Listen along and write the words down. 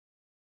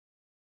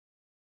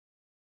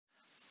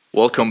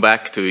Welcome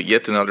back to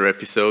yet another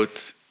episode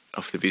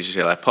of the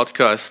BJJ Lab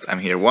podcast. I'm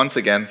here once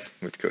again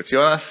with Coach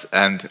Joonas,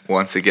 and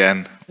once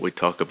again we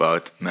talk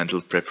about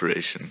mental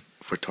preparation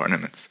for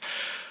tournaments.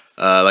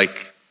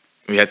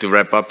 We had to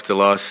wrap up the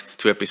last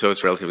two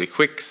episodes relatively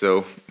quick,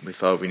 so we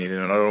thought we needed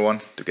another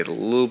one to get a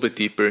little bit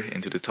deeper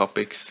into the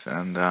topics,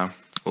 and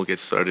we'll get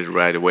started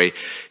right away.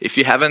 If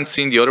you haven't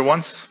seen the other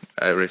ones,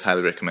 I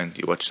highly recommend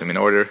you watch them in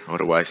order,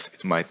 otherwise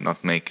it might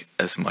not make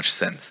as much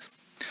sense.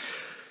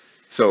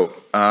 So,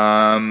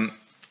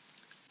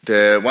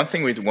 the one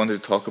thing we wanted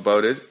to talk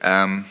about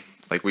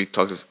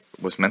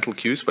was mental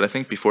cues, but I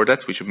think before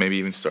that we should maybe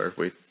even start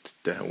with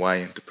the why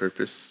and the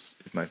purpose.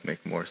 It might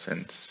make more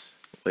sense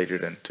later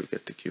than to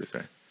get the cues,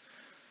 right?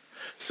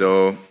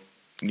 So,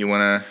 you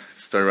want to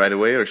start right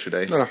away, or should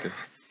I? No,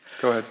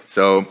 go ahead.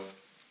 So,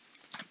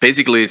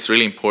 basically it's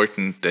really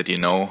important that you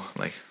know,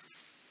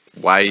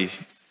 why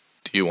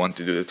do you want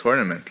to do the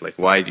tournament?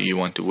 Why do you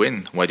want to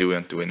win? Why do you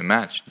want to win a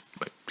match?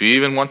 Do you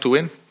even want to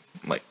win?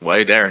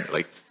 Why there?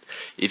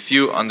 If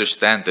you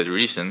understand that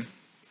reason,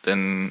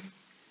 then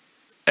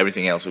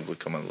everything else will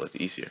become a lot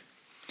easier.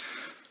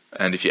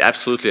 And if you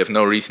absolutely have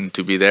no reason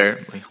to be there,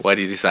 why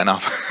did you sign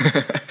up?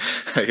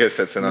 I guess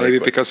that's another Maybe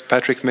question. Because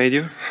Patrick made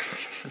you?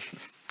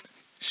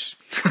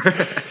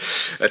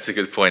 That's a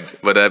good point.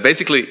 But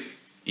basically,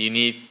 you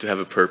need to have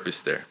a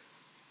purpose there.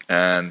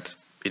 And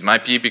it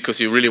might be because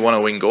you really want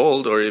to win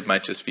gold, or it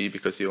might just be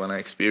because you want to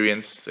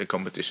experience a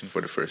competition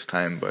for the first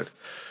time. But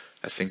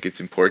I think it's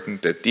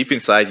important that deep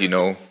inside you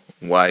know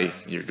why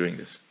you're doing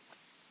this.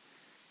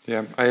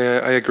 Yeah,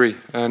 I agree.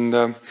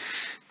 And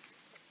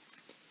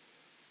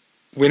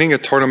winning a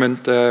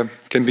tournament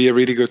can be a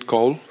really good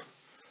goal.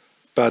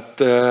 But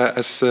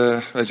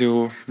as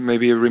you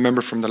maybe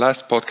remember from the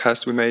last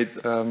podcast we made,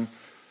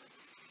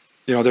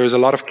 there is a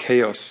lot of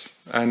chaos.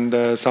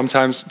 And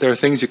sometimes there are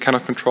things you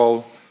cannot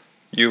control.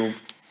 You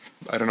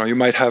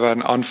might have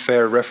an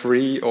unfair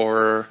referee,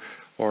 or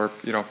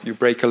you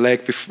break a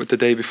leg the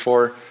day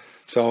before.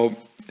 So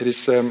it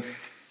is,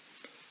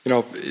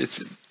 it's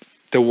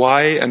the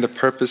why and the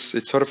purpose.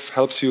 It sort of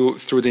helps you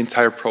through the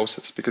entire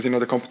process, because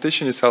the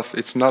competition itself.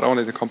 It's not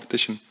only the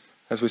competition,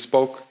 as we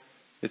spoke.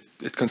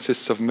 It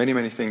consists of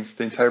many things.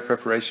 The entire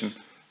preparation,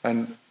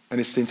 and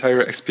it's the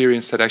entire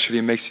experience that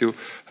actually makes you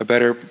a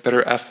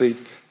better athlete,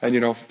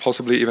 and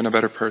possibly even a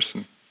better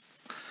person.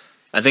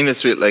 I think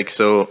that's really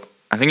so.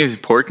 I think it's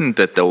important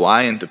that the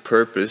why and the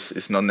purpose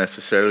is not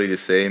necessarily the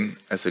same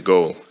as a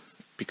goal,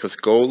 because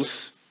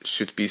goals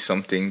should be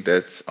something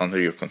that's under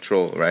your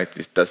control, right?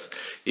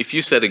 If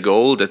you set a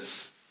goal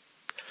that's,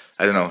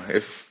 I don't know,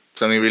 if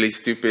something really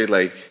stupid,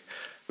 like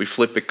we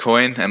flip a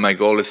coin and my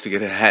goal is to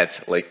get ahead,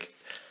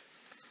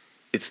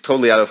 it's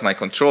totally out of my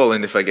control,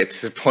 and if I get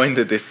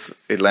disappointed if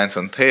it lands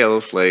on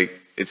tails,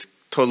 it's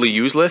totally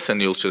useless and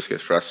you'll just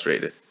get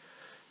frustrated.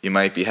 You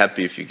might be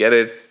happy if you get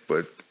it,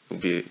 but you'll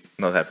be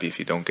not happy if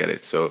you don't get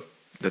it, so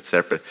that's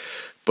separate.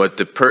 But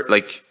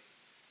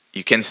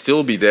you can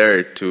still be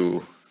there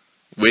to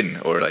win,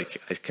 or I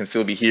can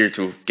still be here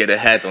to get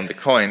ahead on the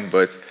coin,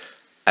 but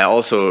I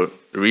also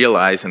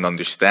realize and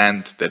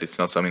understand that it's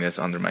not something that's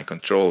under my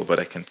control, but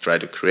I can try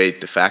to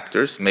create the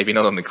factors, maybe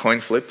not on the coin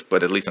flip,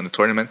 but at least on the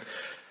tournament,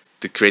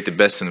 to create the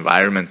best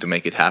environment to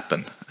make it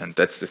happen. And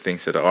that's the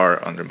things that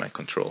are under my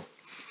control.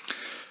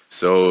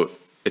 So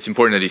it's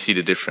important that you see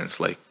the difference.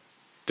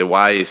 The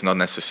why is not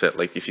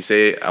necessarily, if you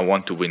say I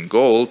want to win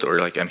gold, or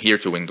I'm here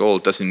to win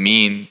gold, doesn't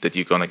mean that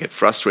you're going to get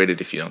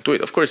frustrated if you don't do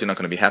it. Of course you're not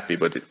going to be happy,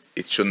 but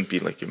it shouldn't be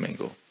your main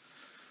goal.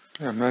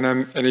 Yeah,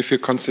 and if you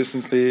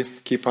consistently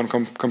keep on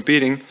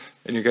competing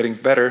and you're getting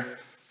better,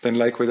 then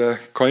with a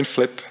coin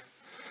flip,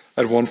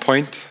 at one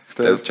point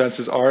the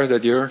chances are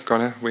that you're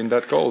going to win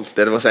that gold.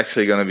 That was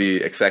actually going to be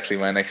exactly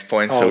my next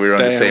point, so we're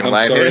on the same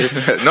line here.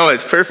 No,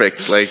 it's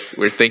perfect.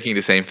 We're thinking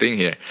the same thing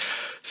here.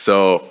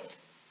 So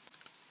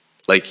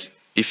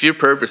if your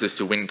purpose is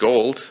to win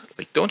gold,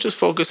 don't just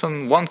focus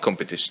on one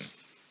competition.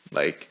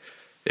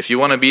 If you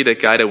want to be the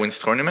guy that wins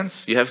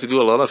tournaments, you have to do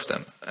a lot of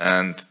them.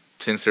 And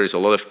since there's a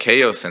lot of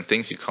chaos and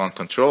things you can't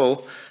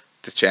control,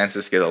 the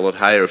chances get a lot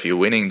higher of you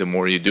winning the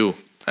more you do.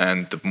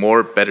 And the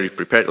more better you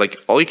prepare.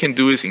 All you can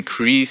do is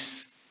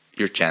increase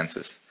your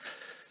chances.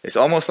 It's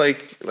almost I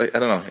don't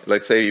know,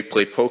 let's say you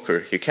play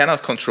poker. You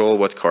cannot control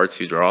what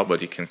cards you draw,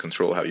 but you can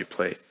control how you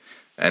play.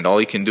 And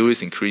all you can do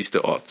is increase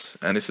the odds.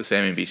 And it's the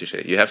same in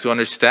BJJ. You have to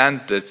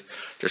understand that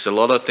there's a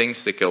lot of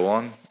things that go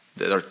on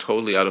that are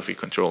totally out of your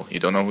control. You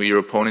don't know who your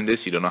opponent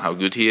is. You don't know how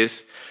good he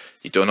is.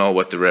 You don't know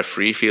what the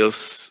referee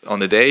feels on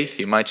the day.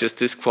 He might just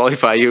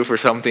disqualify you for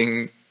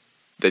something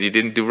that you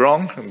didn't do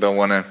wrong. I don't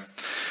want to,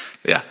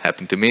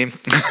 happened to me.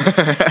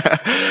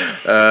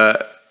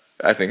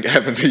 I think it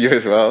happened to you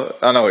as well.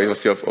 Oh no, it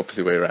was the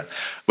opposite way around.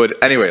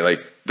 But anyway,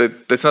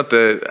 that's not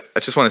I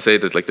just want to say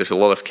that there's a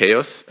lot of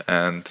chaos,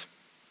 and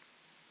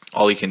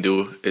all you can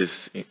do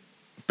is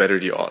better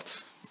the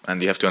odds,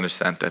 and you have to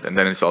understand that. And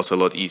then it's also a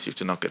lot easier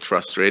to not get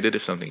frustrated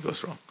if something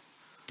goes wrong.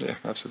 Yeah,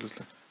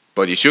 absolutely.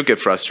 But you should get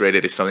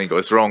frustrated if something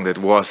goes wrong that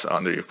was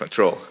under your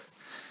control.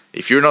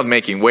 If you're not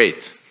making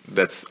weight,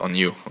 that's on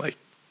you.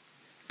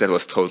 that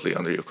was totally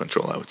under your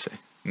control, I would say.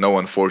 No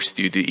one forced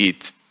you to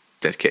eat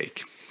that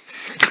cake.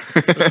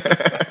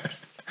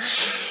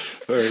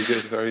 Very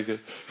good, very good.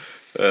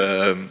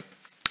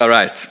 All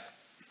right.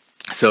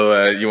 So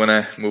you want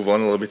to move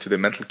on a little bit to the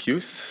mental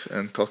cues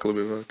and talk a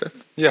little bit about that?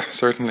 Yeah,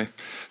 certainly.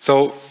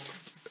 So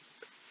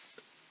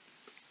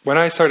when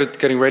I started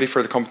getting ready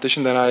for the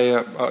competition, then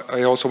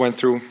I also went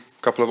through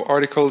a couple of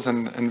articles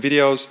and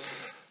videos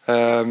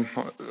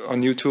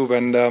on YouTube,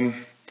 and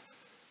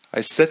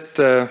I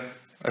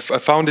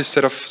found this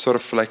set of sort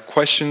of like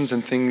questions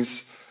and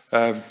things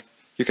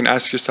you can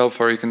ask yourself,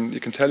 or you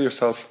can tell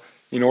yourself,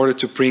 in order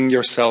to bring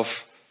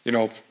yourself,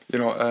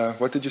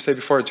 what did you say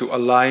before, to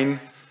align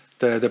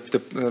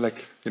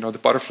the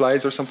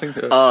butterflies or something.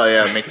 Oh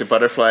yeah, make the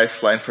butterflies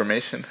fly in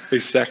formation.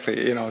 Exactly,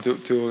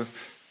 to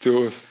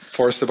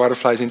force the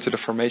butterflies into the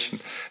formation,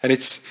 and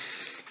these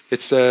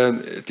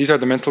are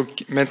the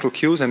mental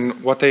cues,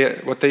 and what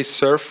they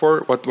serve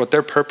for, what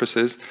their purpose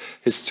is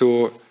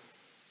to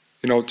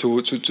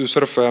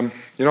sort of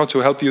to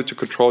help you to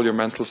control your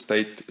mental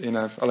state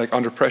like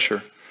under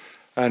pressure,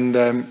 and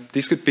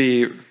these could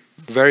be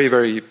very,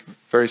 very,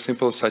 very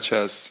simple, such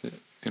as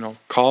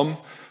calm,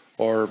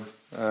 or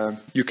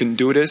you can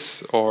do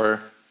this,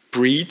 or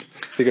breathe,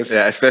 because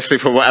especially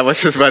for what I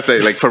was just about to say,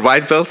 like for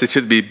white belts, it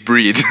should be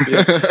breathe.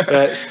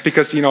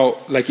 Because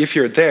like if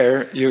you're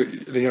there,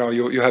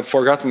 you have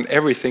forgotten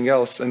everything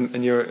else,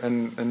 and your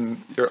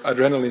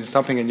adrenaline is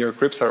pumping and your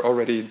grips are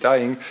already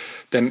dying.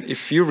 Then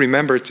if you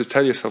remember to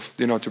tell yourself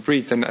to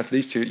breathe, then at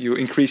least you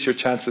increase your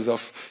chances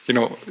of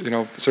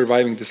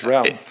surviving this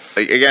round.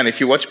 Again, if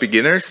you watch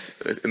beginners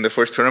in the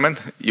first tournament,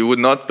 you would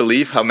not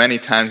believe how many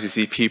times you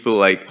see people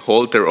like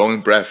hold their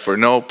own breath for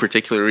no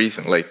particular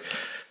reason. Like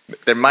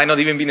there might not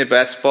even be in a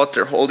bad spot,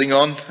 they're holding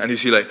on, and you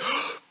see like,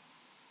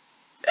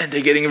 and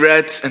they're getting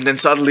red, and then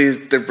suddenly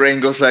their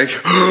brain goes like,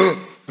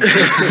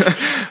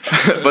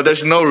 but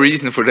there's no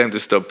reason for them to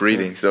stop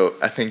breathing. So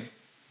I think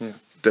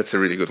that's a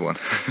really good one.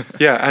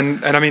 Yeah,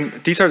 and I mean,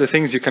 these are the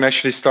things you can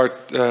actually start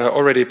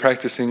already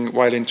practicing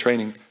while in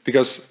training,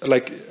 because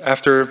like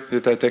after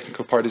the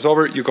technical part is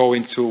over, you go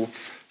into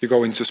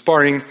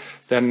sparring,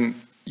 then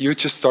you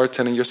just start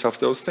telling yourself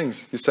those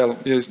things.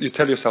 You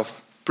tell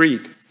yourself,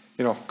 breathe,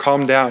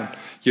 calm down.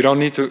 You don't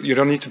need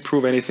to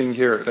prove anything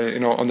here,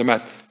 on the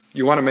mat.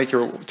 You want to make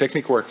your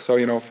technique work. So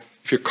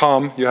if you're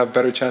calm, you have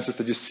better chances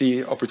that you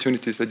see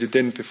opportunities that you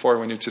didn't before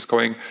when you're just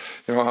going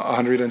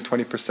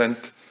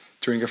 120%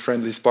 during a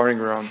friendly sparring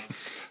round.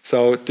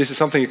 So this is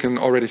something you can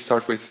already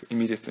start with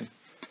immediately.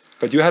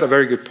 But you had a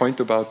very good point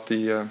about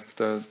the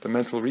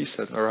mental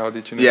reset, or how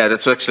did you know? Yeah,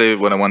 that's actually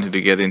what I wanted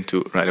to get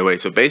into right away.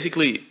 So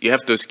basically, you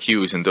have those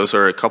cues, and those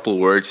are a couple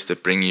words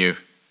that bring you,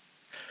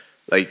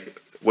 like,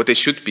 what they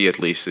should be at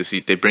least, is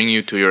they bring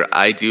you to your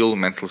ideal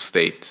mental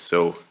state.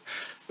 So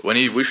when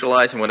you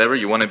visualize and whatever,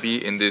 you want to be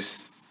in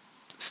this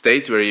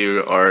state where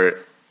you are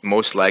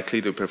most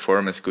likely to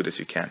perform as good as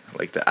you can,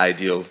 like the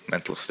ideal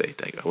mental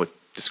state, I would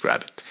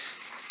describe it.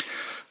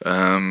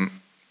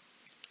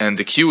 And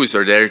the cues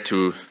are there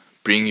to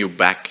bring you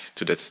back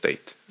to that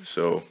state.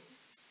 So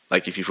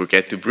like if you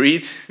forget to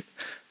breathe,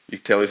 you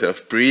tell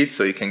yourself breathe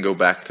so you can go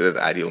back to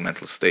that ideal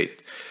mental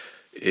state.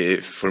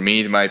 For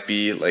me, it might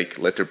be like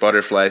let the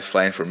butterflies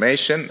fly in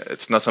formation.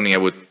 It's not something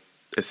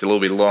it's a little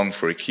bit long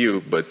for a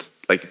cue, but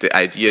like the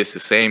idea is the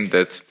same,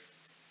 that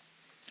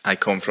I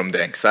come from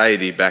the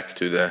anxiety back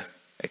to the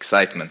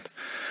excitement.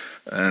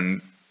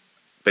 And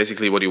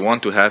basically what you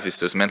want to have is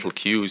those mental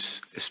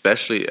cues,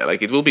 especially,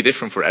 like it will be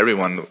different for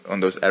everyone on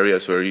those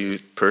areas where you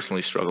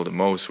personally struggle the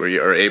most, where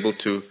you are able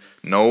to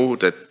know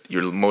that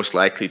you're most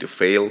likely to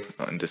fail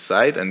on the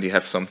side and you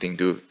have something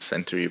to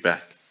center you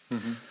back.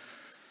 Mm-hmm.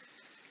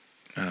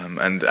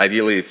 And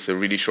ideally it's a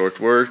really short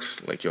word,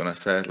 like Joonas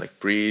said, like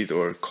breathe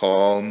or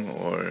calm,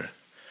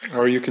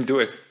 or you can do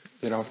it,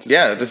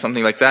 yeah, there's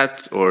something like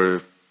that,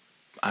 or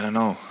I don't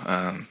know,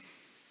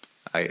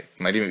 I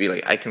might even be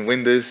like, I can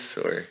win this,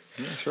 or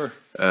yeah, sure.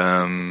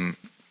 I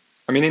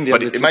mean, in the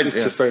end, it's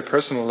just very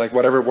personal. Like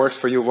whatever works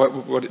for you.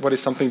 What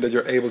is something that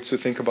you're able to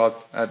think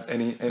about at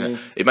any? Yeah.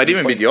 It might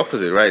even be the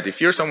opposite, right? If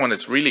you're someone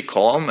that's really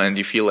calm and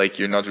you feel like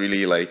you're not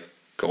really like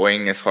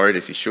going as hard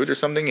as you should or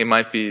something, it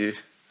might be.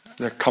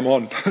 Yeah, come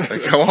on.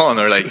 Like, come on,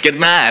 or like get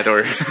mad,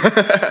 or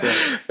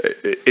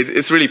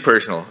it's really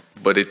personal.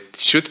 But it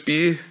should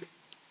be.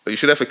 You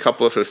should have a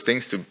couple of those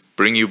things to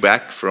bring you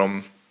back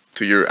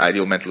to your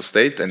ideal mental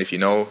state. And if you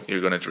know you're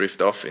going to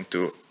drift off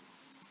into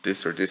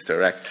this or this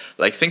direct,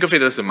 like think of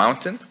it as a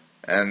mountain,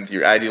 and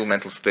your ideal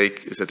mental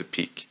state is at the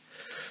peak,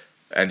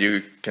 and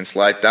you can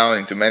slide down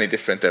into many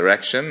different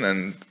directions,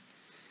 and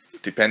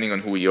depending on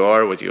who you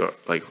are, what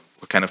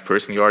kind of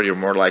person you are, you're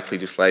more likely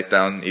to slide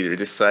down either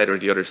this side or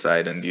the other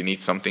side, and you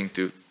need something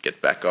to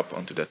get back up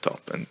onto the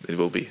top, and it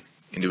will be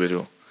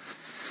individual.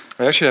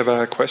 I actually have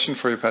a question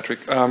for you, Patrick.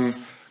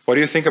 What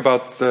do you think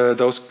about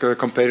those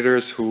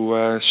competitors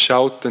who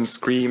shout and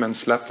scream and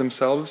slap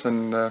themselves?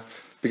 And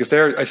because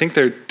I think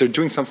they're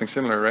doing something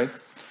similar, right?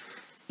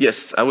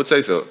 Yes, I would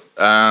say so.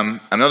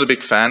 I'm not a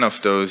big fan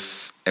of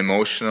those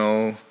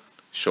emotional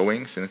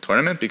showings in a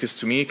tournament, because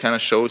to me it kind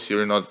of shows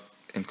you're not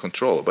in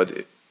control, but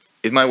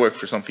it might work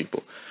for some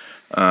people.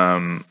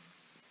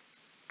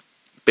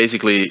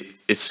 Basically,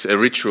 it's a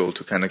ritual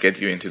to kind of get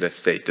you into that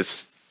state.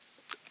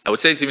 I would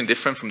say it's even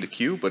different from the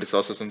cue, but it's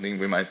also something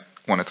we might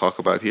want to talk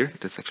about here.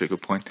 That's actually a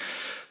good point.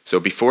 So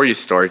before you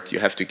start, you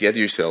have to get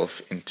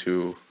yourself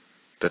into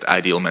that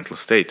ideal mental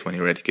state when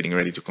you're getting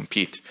ready to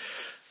compete.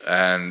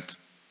 And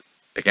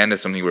again,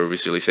 that's something where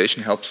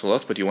visualization helps a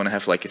lot, but you want to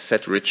have like a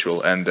set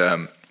ritual. And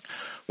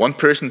one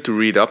person to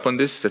read up on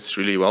this that's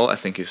really well, I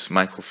think, is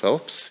Michael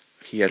Phelps.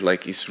 He had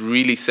like his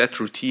really set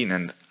routine,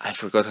 and I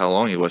forgot how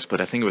long it was,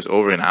 but I think it was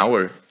over an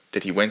hour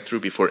that he went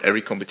through before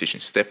every competition,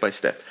 step by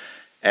step.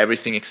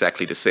 Everything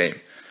exactly the same.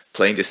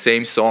 Playing the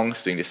same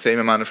songs, doing the same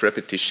amount of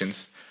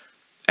repetitions.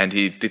 And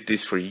he did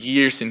this for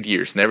years and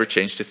years, never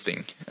changed a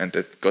thing. And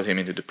that got him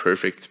into the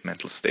perfect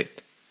mental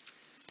state.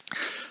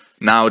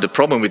 Now, the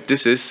problem with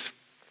this is,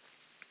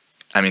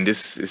 I mean,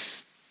 this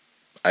is,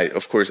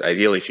 of course,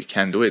 ideal if you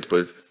can do it,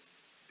 but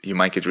you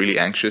might get really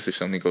anxious if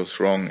something goes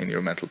wrong in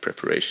your mental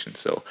preparation.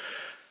 So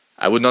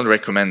I would not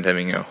recommend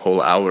having a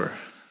whole hour,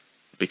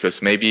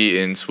 because maybe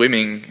in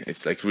swimming,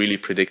 it's like really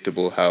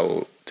predictable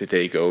how the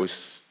day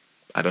goes.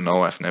 I don't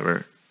know,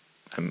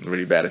 I'm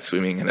really bad at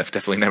swimming, and I've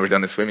definitely never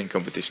done a swimming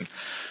competition.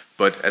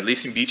 But at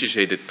least in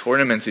BJJ, the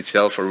tournaments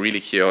itself are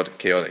really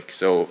chaotic.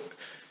 So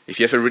if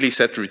you have a really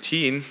set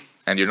routine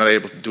and you're not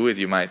able to do it,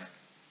 you might,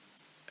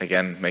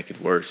 again, make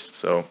it worse.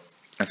 So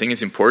I think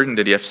it's important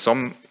that you have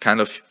some kind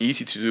of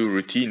easy to do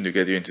routine to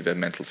get you into that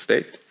mental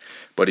state.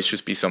 But it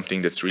should be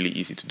something that's really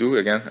easy to do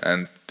again,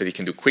 and that you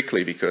can do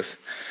quickly, because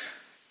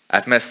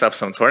I've messed up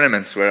some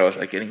tournaments where I was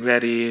like getting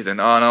ready, then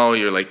oh no,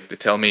 they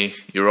tell me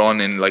you're on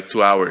in like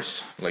 2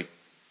 hours.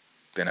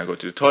 Then I go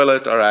to the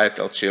toilet, all right,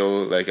 I'll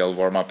chill, I'll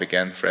warm up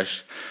again,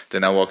 fresh.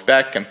 Then I walk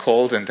back, I'm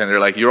cold, and then they're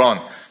like, you're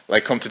on,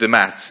 come to the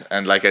mat.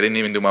 And I didn't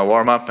even do my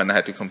warm up, and I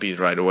had to compete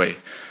right away.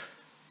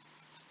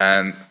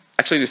 And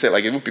actually they say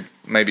it would be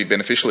maybe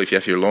beneficial if you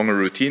have your longer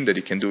routine that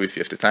you can do if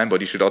you have the time,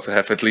 but you should also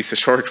have at least a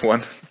short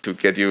one to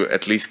get you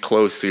at least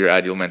close to your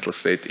ideal mental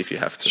state if you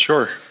have to.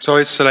 Sure. So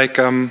it's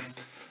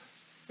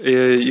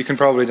you can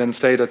probably then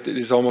say that it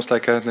is almost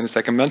like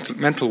a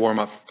mental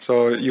warm-up.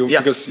 So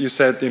because you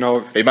said,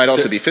 it might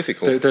also be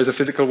physical. There's a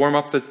physical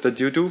warm-up that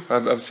you do.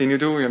 I've seen you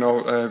do, in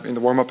the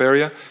warm-up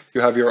area.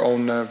 You have your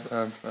own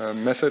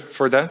method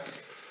for that,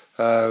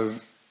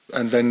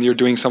 and then you're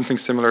doing something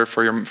similar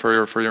for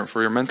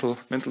your mental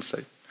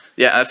state.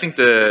 Yeah, I think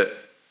the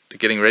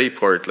getting ready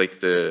part,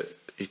 it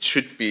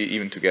should be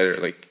even together.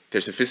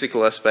 There's a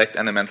physical aspect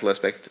and a mental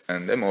aspect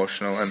and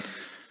emotional, and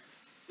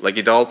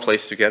it all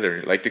plays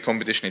together. The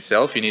competition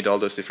itself, you need all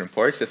those different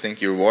parts. I think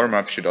your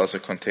warm-up should also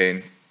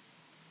contain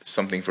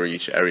something for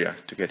each area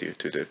to get you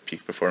to the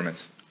peak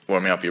performance.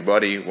 Warming up your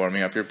body,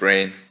 warming up your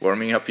brain,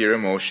 warming up your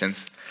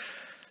emotions,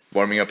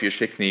 warming up your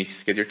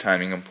techniques, get your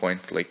timing on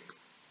point.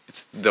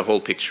 It's the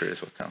whole picture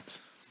is what counts.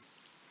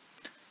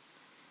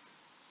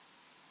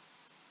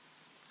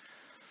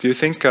 Do you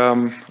think,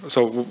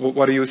 so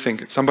what do you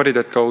think? Somebody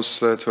that goes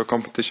to a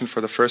competition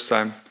for the first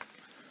time,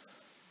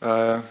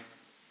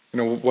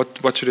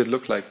 what should it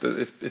look like?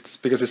 It's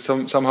because it's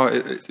somehow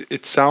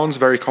it sounds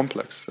very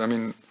complex. I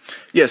mean,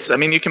 yes,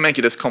 you can make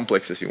it as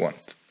complex as you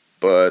want,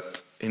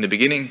 but in the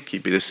beginning,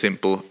 keep it as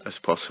simple as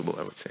possible,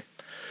 I would say.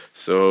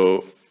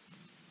 So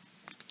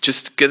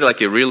just get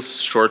a real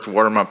short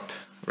warm up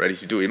ready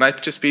to do. It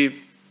might just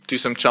be do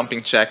some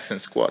jumping jacks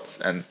and squats,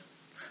 and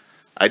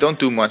I don't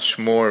do much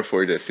more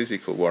for the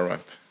physical warm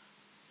up.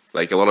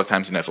 A lot of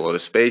times you don't have a lot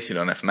of space, you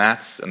don't have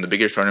mats. On the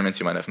bigger tournaments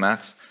you might have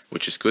mats,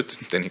 which is good.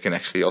 Then you can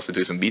actually also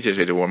do some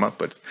BJJ to warm up,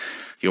 but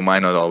you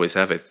might not always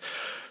have it.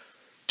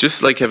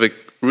 Just have a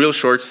real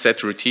short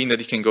set routine that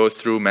you can go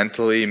through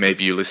mentally.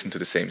 Maybe you listen to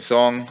the same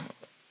song,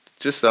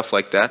 just stuff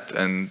like that.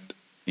 And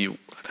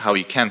how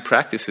you can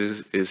practice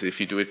is if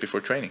you do it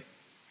before training.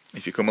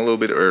 If you come a little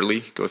bit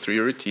early, go through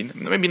your routine.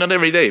 Maybe not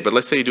every day, but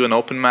let's say you do an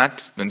open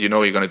mat, then you're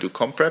going to do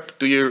comp prep.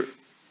 Do your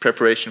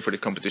preparation for the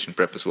competition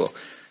prep as well.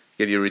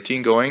 Get your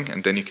routine going,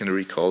 and then you can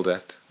recall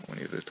that when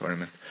you do the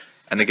tournament.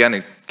 And again,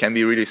 it can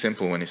be really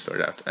simple when you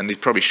start out, and it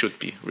probably should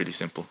be really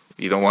simple.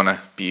 You don't want to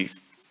be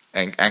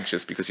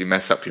anxious because you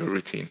mess up your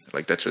routine.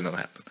 That should not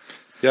happen.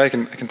 Yeah, I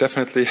can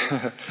definitely.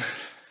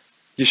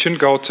 You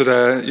shouldn't go to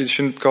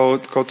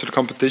the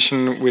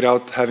competition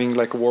without having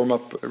a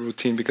warm-up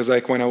routine, because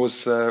when I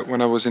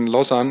was in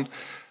Lausanne,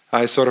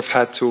 I sort of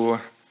had to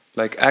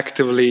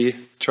actively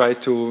try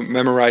to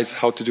memorize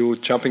how to do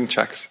jumping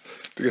jacks,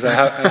 because I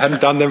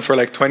hadn't done them for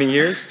 20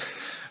 years.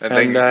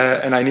 And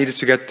I needed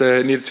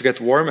to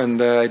get warm,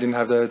 and I didn't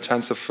have the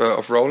chance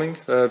of rolling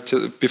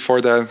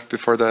before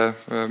the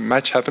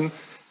match happened,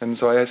 and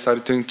so I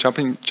started doing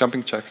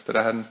jumping jacks that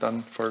I hadn't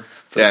done for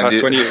the past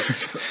 20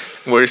 years.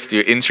 Worst,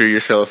 you injure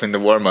yourself in the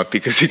warm up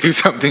because you do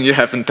something you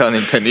haven't done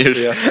in 10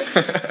 years. Yeah.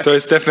 So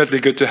it's definitely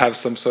good to have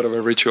some sort of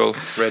a ritual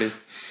ready.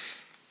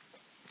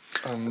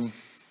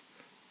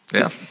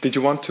 Yeah. Did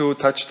you want to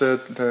touch the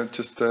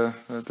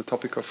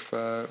topic of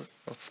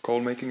goal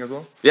making as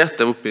well? Yes,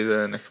 that would be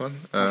the next one.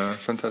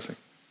 Fantastic.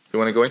 You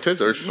want to go into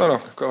it, or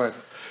No, go ahead.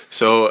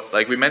 So,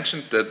 like we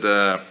mentioned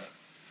that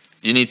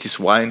you need this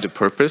why and the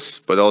purpose,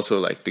 but also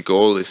like the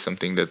goal is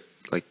something that,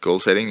 like goal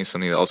setting is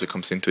something that also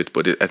comes into it.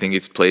 But I think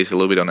it plays a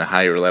little bit on a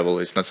higher level.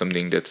 It's not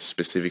something that's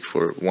specific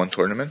for one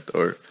tournament,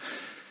 or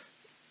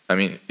I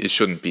mean, it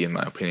shouldn't be in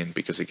my opinion,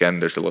 because again,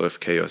 there's a lot of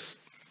chaos.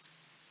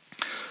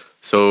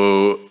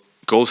 So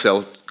goal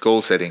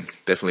setting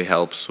definitely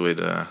helps with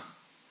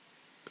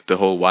the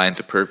whole why and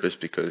the purpose,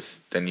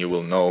 because then you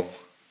will know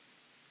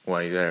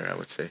why you're there, I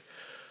would say.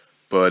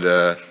 But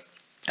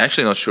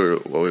actually not sure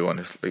what we want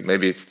to, like,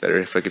 maybe it's better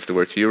if I give the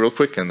word to you real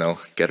quick and I'll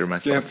gather my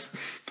thoughts. Yeah.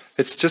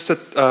 It's just that,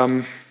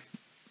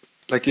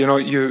 like, you know,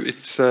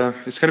 it's going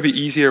to be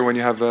easier when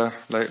you have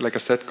like a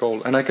set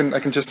goal. And I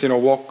can just, you know,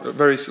 walk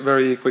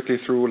very quickly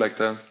through like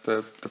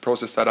the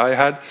process that I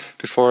had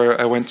before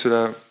I went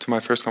to my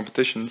first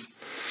competitions.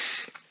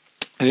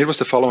 And it was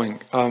the following.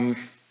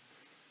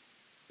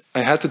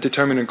 I had to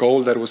determine a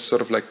goal that was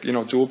sort of like, you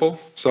know, doable.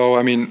 So,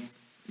 I mean,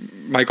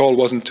 my goal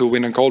wasn't to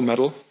win a gold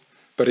medal,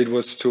 but it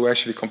was to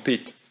actually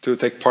compete, to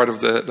take part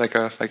of the like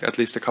at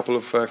least a couple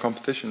of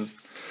competitions.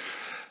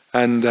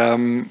 And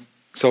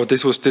so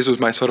this was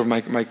my sort of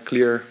my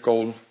clear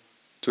goal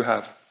to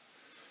have.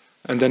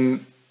 And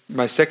then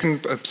my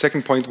second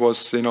point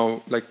was, you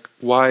know, like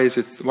why is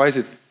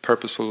it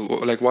purposeful?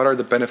 Like what are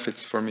the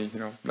benefits for me? You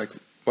know, like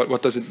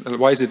what does it?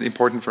 Why is it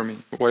important for me?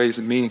 Why is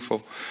it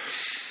meaningful?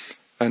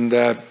 And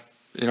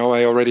you know,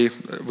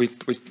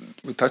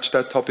 we touched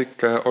that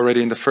topic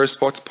already in the first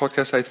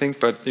podcast, I think.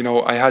 But you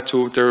know, I had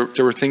to.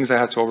 There were things I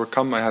had to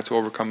overcome. I had to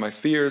overcome my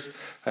fears.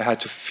 I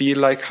had to feel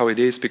like how it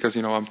is, because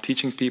you know I'm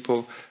teaching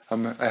people.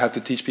 I have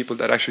to teach people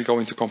that actually go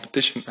into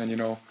competition, and you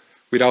know,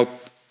 without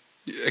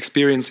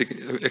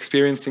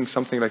experiencing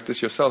something like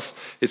this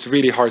yourself, it's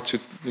really hard to,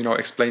 you know,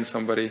 explain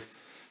somebody,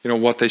 you know,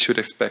 what they should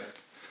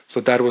expect.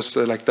 So that was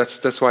like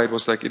that's why it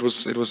was like it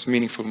was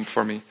meaningful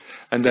for me.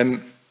 And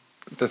then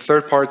the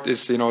third part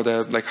is, you know,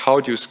 the like how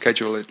do you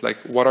schedule it? Like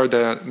what are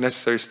the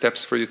necessary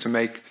steps for you to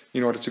make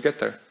in order to get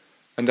there?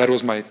 And that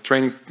was my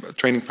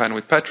training plan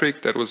with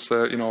Patrick. That was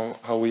you know,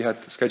 how we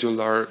had scheduled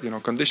our, you know,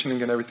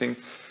 conditioning and everything.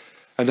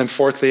 And then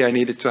fourthly, I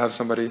needed to have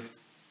somebody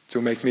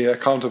to make me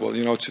accountable,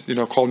 you know, to, you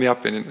know, call me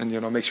up and you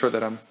know, make sure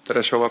that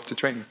I show up to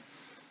training.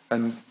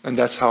 And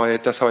that's how I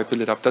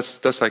built it up.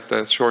 That's like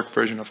the short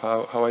version of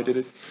how I did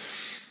it.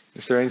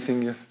 Is there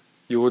anything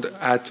you would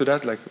add to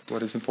that? Like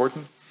what is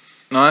important?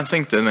 No, I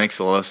think that makes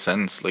a lot of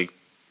sense. Like,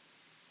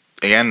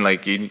 again,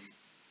 like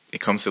it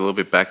comes a little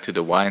bit back to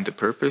the why and the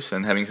purpose,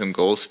 and having some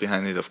goals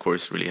behind it, of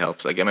course, really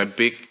helps. Like, I'm a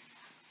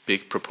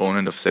big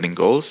proponent of setting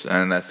goals,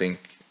 and I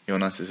think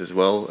Joonas is as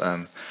well.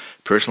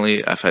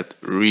 Personally, I've had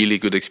really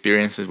good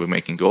experiences with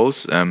making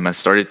goals. I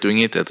started doing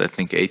it at, I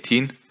think,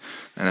 18,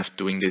 and I've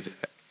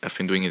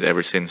been doing it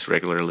ever since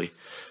regularly,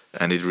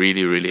 and it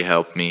really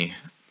helped me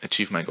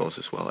achieve my goals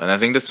as well. And I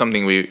think that's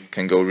something we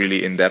can go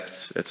really in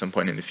depth at some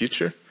point in the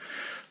future.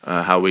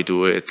 How we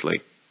do it,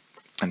 like,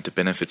 and the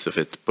benefits of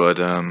it. But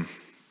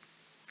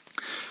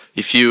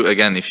if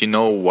you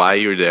know why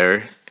you're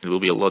there, it will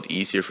be a lot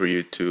easier for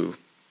you to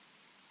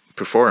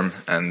perform,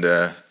 and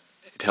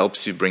it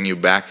helps you bring you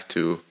back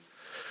to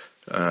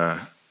the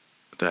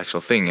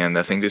actual thing. And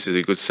I think this is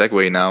a good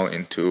segue now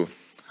into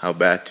how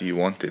bad do you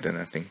want it, and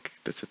I think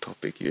that's a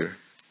topic you're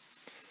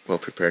well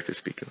prepared to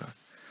speak about.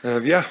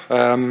 Yeah.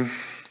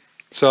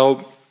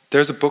 So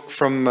there's a book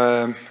from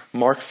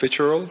Mark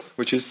Fitzgerald,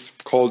 which is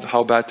called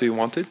How Bad Do You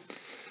Want It?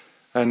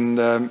 And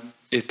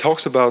it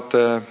talks about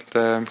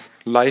the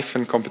life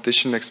and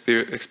competition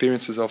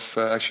experiences of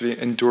actually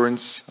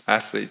endurance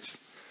athletes.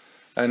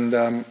 And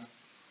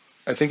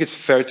I think it's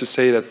fair to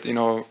say that, you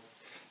know,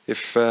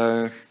 if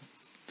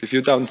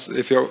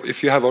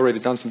you have already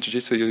done some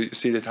jiu-jitsu, you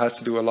see that it has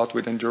to do a lot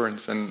with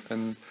endurance,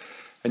 and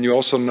you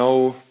also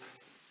know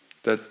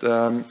that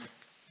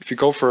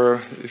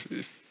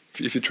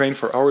if you train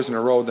for hours in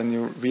a row, then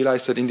you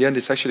realize that in the end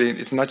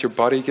it's not your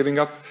body giving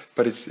up,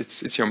 but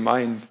it's your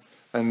mind,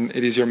 and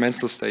it is your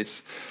mental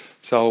states.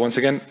 So once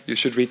again, you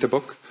should read the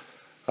book,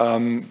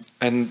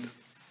 and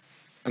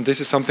this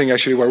is something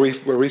actually where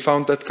we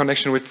found that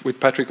connection with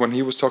Patrick when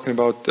he was talking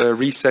about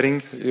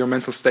resetting your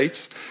mental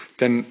states.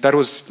 Then that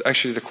was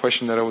actually the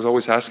question that I was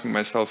always asking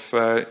myself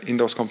in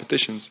those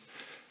competitions: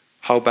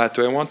 how bad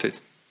do I want it?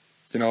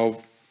 You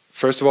know,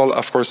 first of all,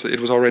 of course, it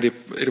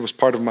was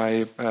part of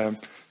my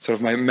sort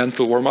of my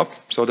mental warm-up.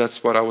 So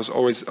that's what I was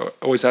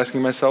always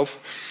asking myself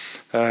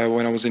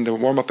when I was in the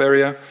warm-up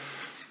area.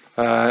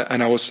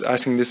 And I was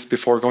asking this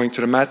before going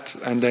to the mat,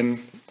 and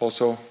then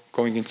also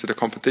going into the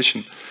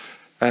competition.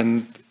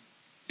 And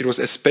it was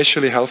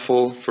especially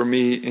helpful for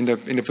me in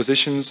the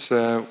positions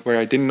where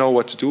I didn't know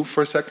what to do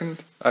for a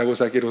second. I was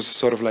like, it was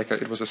sort of like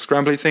it was a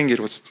scrambly thing. It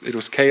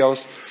was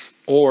chaos,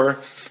 or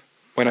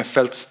when I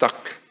felt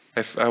stuck.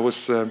 If I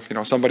was, you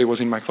know, somebody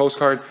was in my close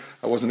guard,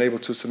 I wasn't able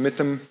to submit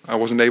them, I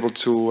wasn't able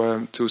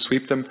to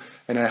sweep them,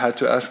 and I had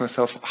to ask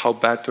myself, how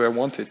bad do I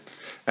want it?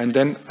 And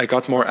then I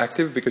got more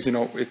active, because, you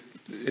know,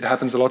 it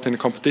happens a lot in a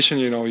competition.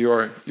 You know,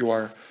 you're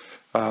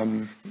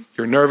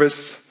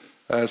nervous,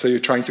 So you're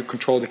trying to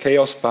control the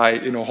chaos by,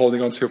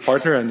 holding on to your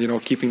partner and,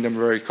 keeping them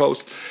very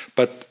close.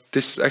 But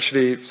this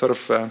actually sort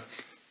of,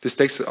 this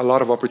takes a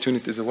lot of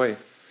opportunities away.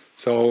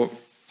 So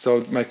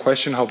my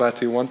question, how bad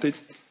do you want it,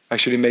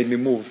 actually made me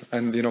move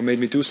and, made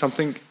me do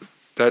something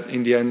that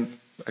in the end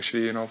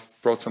actually,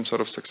 brought some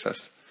sort of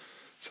success.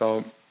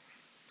 So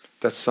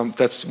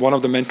that's one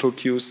of the mental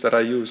cues that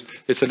I use.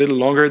 It's a little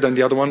longer than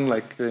the other one,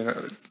 like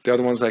the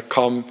other ones like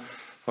calm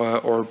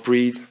or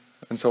breathe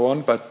and so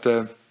on, but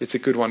it's a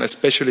good one,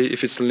 especially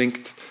if it's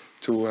linked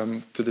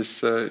to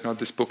this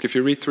this book. If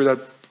you read through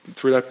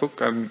that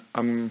book,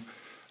 I'm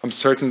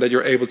certain that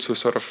you're able to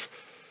sort of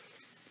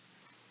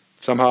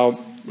somehow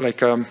like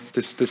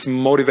this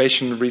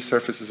motivation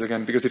resurfaces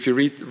again. Because if you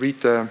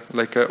read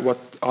what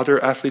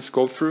other athletes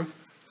go through,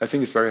 I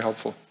think it's very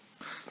helpful.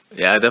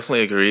 Yeah, I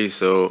definitely agree.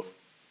 So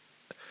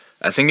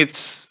I think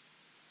it's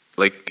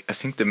like, I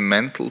think the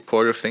mental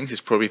part of things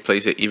probably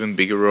plays an even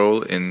bigger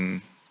role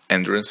in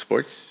endurance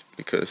sports,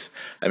 because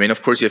I mean,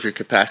 of course you have your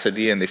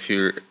capacity, and if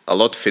you're a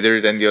lot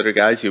fitter than the other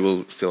guys, you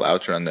will still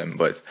outrun them.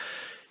 But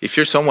if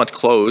you're somewhat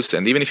close,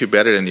 and even if you're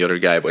better than the other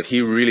guy, but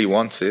he really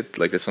wants it,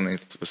 like that's something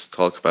that was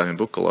talked about in the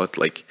book a lot,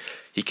 like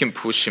he can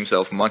push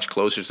himself much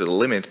closer to the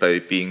limit by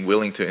being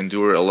willing to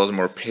endure a lot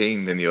more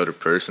pain than the other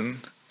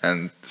person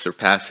and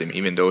surpass him,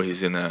 even though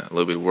he's in a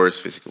little bit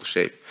worse physical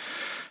shape.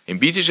 In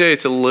BJJ,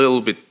 it's a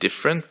little bit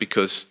different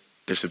because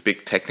there's a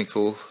big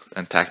technical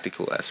and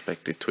tactical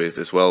aspect to it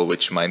as well,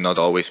 which might not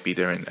always be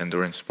there in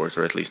endurance sports,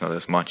 or at least not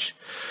as much.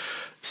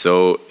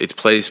 So it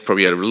plays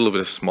probably a little bit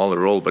of a smaller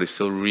role, but it's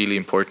still really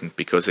important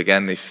because,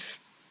 again, if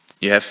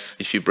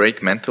you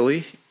break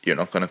mentally, you're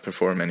not going to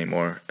perform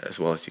anymore as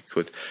well as you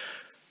could.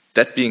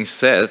 That being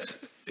said,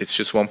 it's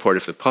just one part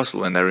of the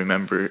puzzle, and I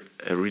remember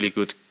a really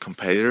good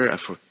competitor, I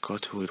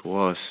forgot who it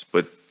was,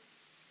 but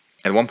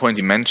at one point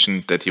he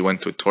mentioned that he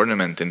went to a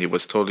tournament and he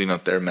was totally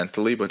not there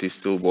mentally, but he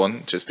still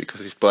won just because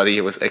his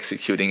body was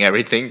executing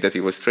everything that he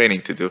was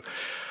training to do.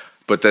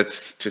 But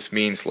that just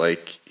means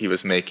like he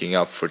was making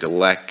up for the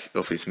lack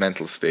of his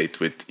mental state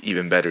with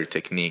even better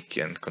technique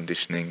and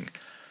conditioning.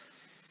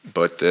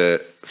 But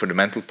for the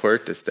mental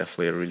part, that's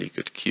definitely a really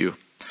good cue.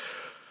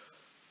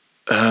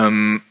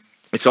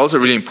 It's also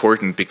really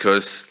important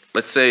because,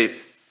 let's say,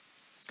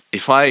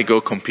 if I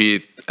go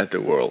compete at the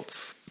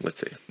Worlds, let's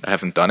say, I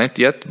haven't done it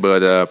yet,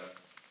 but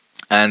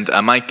and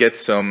I might get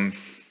some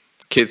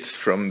kid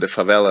from the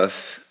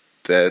favelas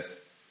that,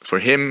 for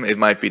him, it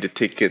might be the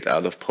ticket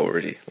out of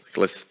poverty. Like,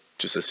 let's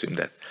just assume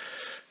that.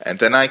 And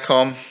then I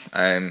come,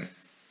 I'm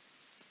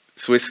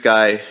Swiss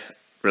guy,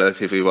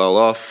 relatively well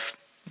off,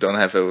 don't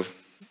have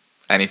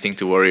anything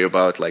to worry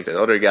about like that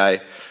other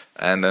guy,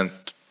 and then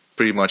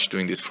pretty much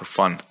doing this for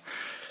fun.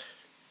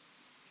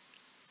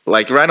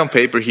 Like, right on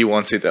paper, he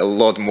wants it a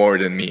lot more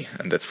than me,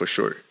 and that's for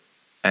sure.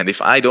 And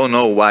if I don't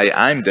know why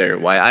I'm there,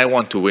 why I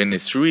want to win,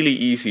 it's really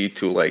easy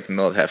to like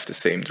not have the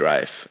same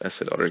drive as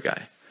that other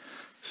guy.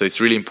 So it's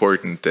really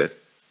important that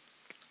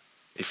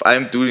if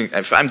I'm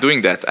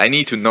doing that, I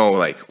need to know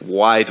like,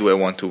 why do I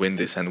want to win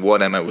this and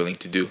what am I willing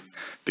to do?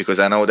 Because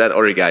I know that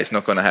other guy is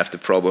not going to have the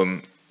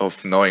problem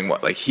of knowing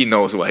what, like, he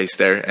knows why he's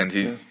there and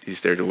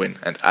he's there to win,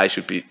 and I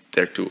should be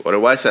there too.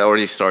 Otherwise, I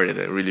already started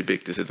at a really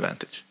big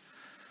disadvantage.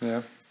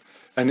 Yeah,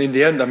 and in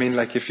the end, I mean,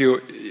 like if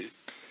you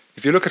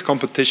look at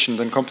competition,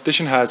 then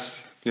competition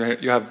has,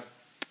 you have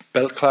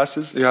belt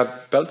classes, you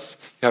have belts,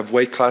 you have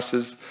weight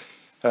classes.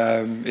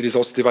 It is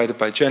also divided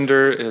by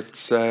gender,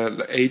 it's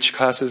age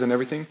classes and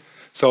everything.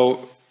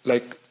 So,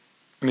 like,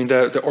 I mean,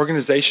 the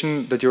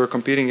organization that you're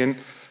competing in,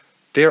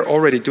 they're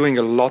already doing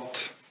a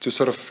lot to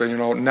sort of,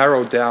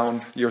 narrow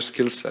down your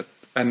skill set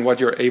and what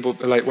you're able,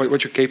 like,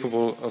 what you're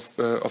capable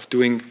of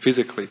doing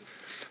physically.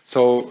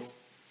 So,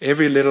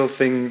 every little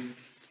thing,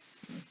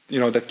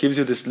 that gives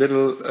you this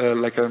little,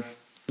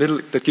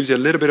 that gives you a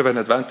little bit of an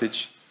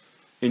advantage,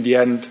 in the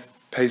end,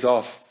 pays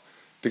off.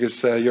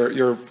 Because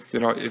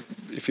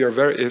if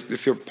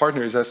your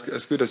partner is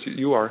as good as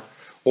you are,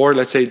 or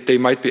let's say they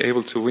might be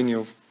able to win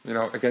you,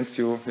 against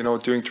you,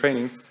 during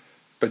training,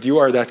 but you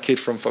are that kid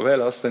from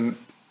favelas, then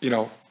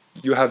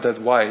you have that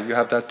why, you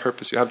have that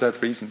purpose, you have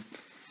that reason.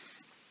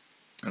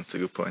 That's a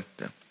good point.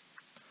 Yeah.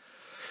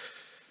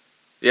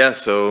 Yeah.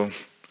 So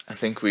I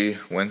think we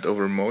went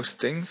over most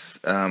things.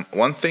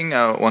 One thing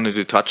I wanted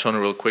to touch on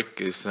real quick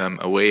is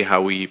a way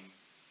how we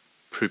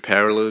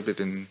prepare a little bit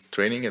in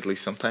training, at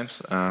least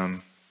sometimes.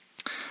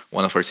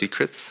 One of our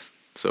secrets.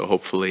 So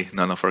hopefully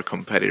none of our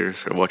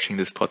competitors are watching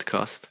this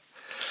podcast.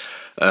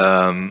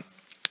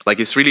 Like,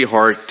 it's really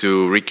hard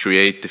to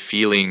recreate the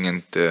feeling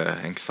and the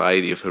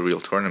anxiety of a real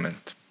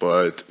tournament,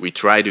 but we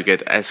try to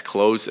get as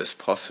close as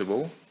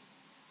possible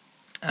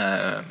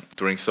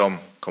during some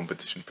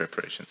competition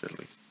preparations, at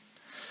least.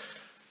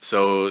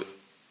 So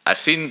I've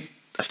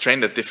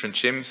trained at different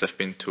gyms. I've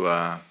been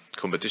to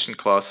competition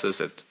classes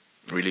at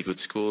really good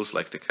schools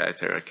like the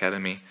Kaiter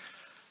Academy,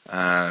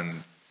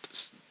 and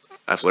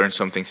I've learned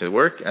some things that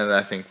work, and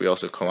I think we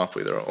also come up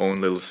with our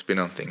own little spin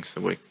on things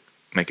that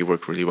make it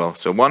work really well.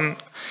 So one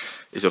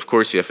is, of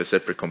course, you have a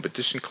separate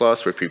competition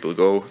class where people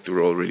go to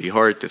roll really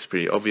hard. That's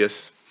pretty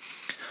obvious.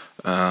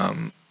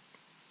 And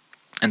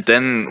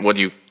then what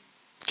you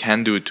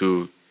can do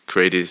to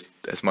create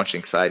as much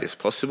anxiety as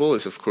possible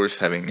is, of course,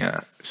 having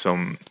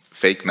some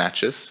fake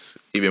matches,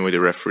 even with a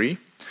referee,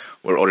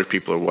 where other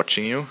people are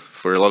watching you.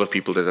 For a lot of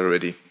people, that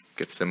already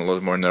gets them a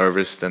lot more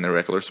nervous than a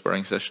regular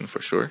sparring session,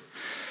 for sure.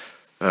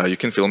 You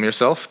can film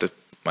yourself. That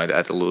might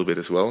add a little bit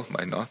as well,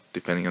 might not,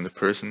 depending on the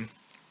person.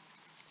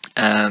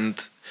 And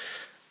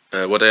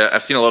what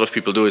I've seen a lot of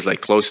people do is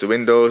like close the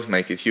windows,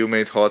 make it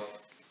humid, hot.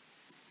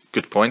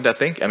 Good point, I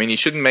think. I mean, you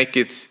shouldn't make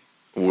it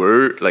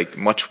like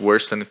much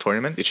worse than a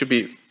tournament. It should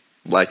be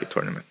like a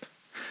tournament.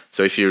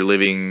 So if you're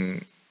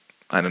living,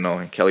 I don't know,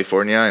 in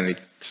California and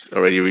it's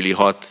already really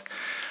hot,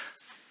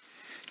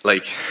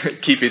 like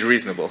keep it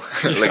reasonable.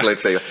 Like,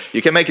 let's say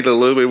you can make it a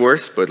little bit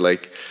worse, but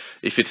like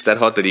if it's that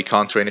hot that you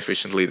can't train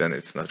efficiently, then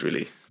it's not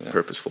really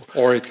purposeful.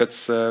 Or it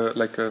gets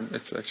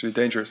it's actually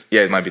dangerous.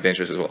 Yeah, it might be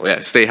dangerous as well.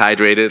 Yeah, stay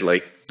hydrated.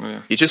 Like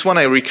you just want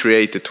to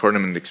recreate the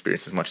tournament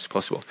experience as much as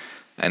possible.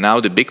 And now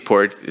the big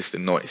part is the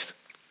noise.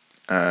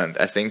 And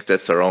I think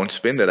that's our own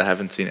spin that I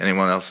haven't seen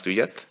anyone else do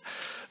yet.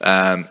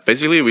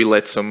 Basically, we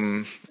let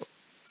some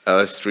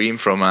stream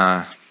from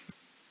a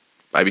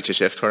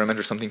BJJ tournament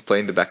or something play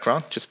in the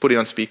background. Just put it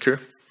on speaker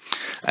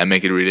and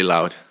make it really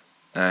loud.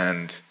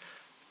 And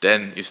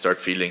then you start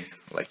feeling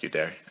like you're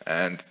there.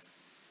 And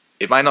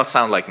it might not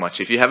sound like much.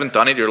 If you haven't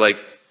done it, you're like,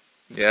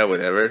 yeah,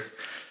 whatever.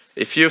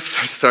 If you've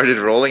started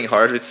rolling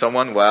hard with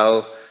someone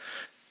while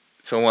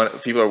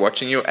people are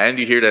watching you and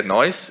you hear that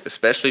noise,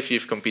 especially if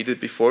you've competed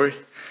before,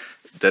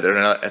 that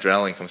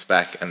adrenaline comes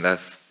back. And that,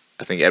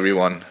 I think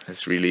everyone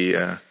has really,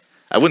 I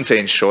wouldn't say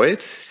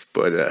enjoyed,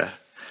 but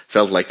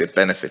felt like they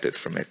benefited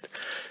from it.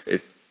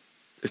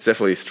 It's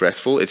definitely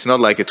stressful. It's not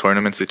like a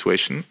tournament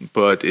situation,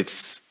 but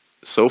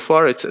so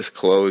far it's as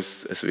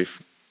close as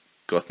we've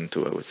gotten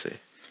to, I would say.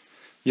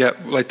 Yeah,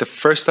 like the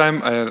first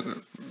time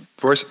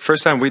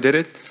we did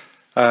it,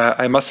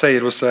 I must say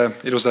it was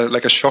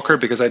like a shocker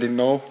because I didn't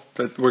know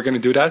that we're going to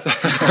do that.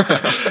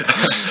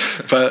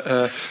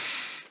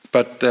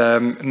 but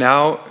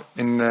now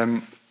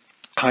in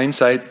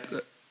hindsight,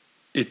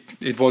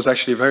 it was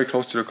actually very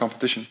close to the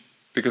competition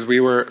because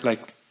we were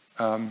like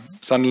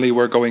suddenly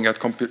we're going at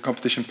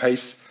competition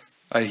pace.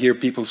 I hear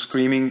people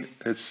screaming.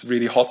 It's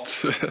really hot.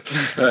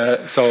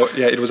 So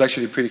yeah, it was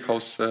actually pretty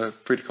close to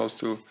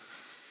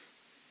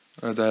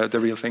the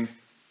real thing.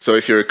 So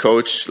if you're a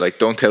coach, like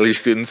don't tell your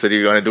students that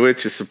you're going to do it,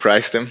 just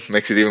surprise them,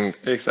 makes it even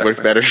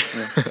work better.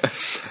 Yeah.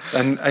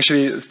 And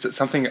actually, it's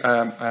something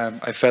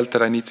I felt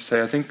that I need to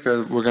say. I think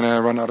we're going to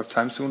run out of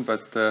time soon,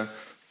 but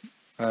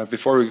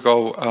before we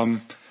go,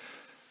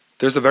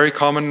 there's a very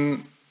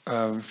common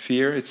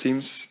fear, it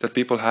seems, that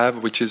people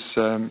have, which is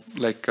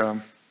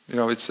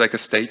it's like a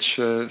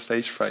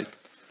stage fright.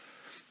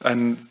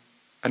 And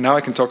now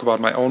I can talk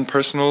about my own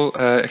personal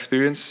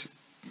experience,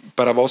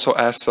 but I've also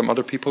asked some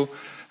other people.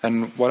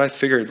 And what I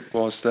figured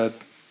was that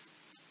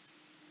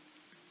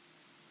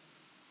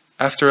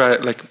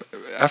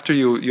after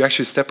you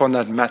actually step on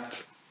that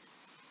mat,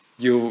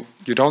 you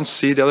don't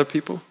see the other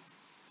people,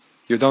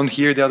 you don't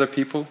hear the other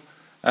people,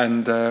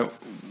 and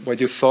what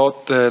you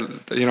thought,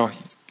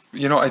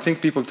 I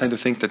think people tend to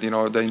think that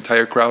the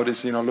entire crowd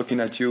is looking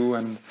at you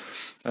and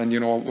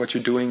what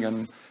you're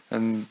doing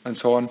and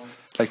so on.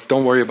 Like,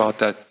 don't worry about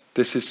that.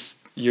 This is.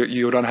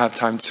 You don't have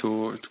time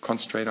to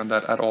concentrate on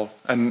that at all.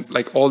 And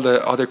like all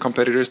the other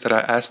competitors that I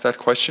asked that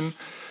question,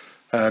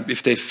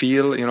 if they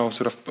feel,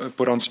 sort of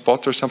put on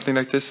spot or something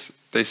like this,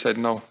 they said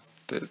no.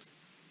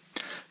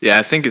 Yeah,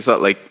 I think it's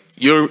not like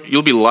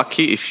you'll be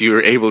lucky if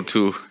you're able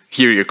to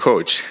hear your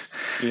coach.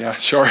 Yeah,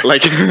 sure.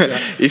 Like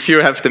if you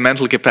have the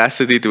mental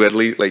capacity to at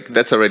least, like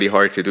that's already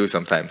hard to do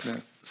sometimes.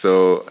 Yeah.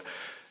 So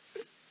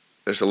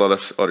there's a lot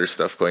of other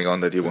stuff going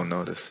on that you won't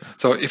notice.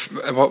 So I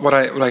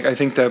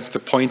think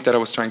the point that I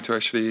was trying to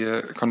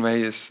actually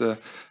convey is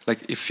like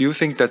if you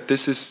think that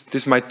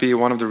this might be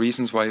one of the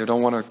reasons why you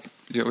don't want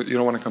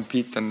to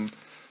compete, then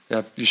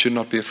yeah, you should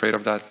not be afraid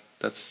of that.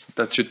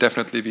 That should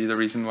definitely be the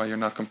reason why you're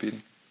not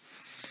competing.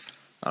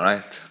 All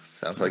right,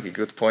 sounds like a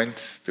good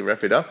point to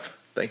wrap it up.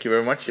 Thank you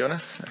very much,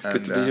 Joonas.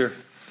 Good to be here.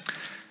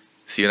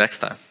 See you next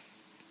time.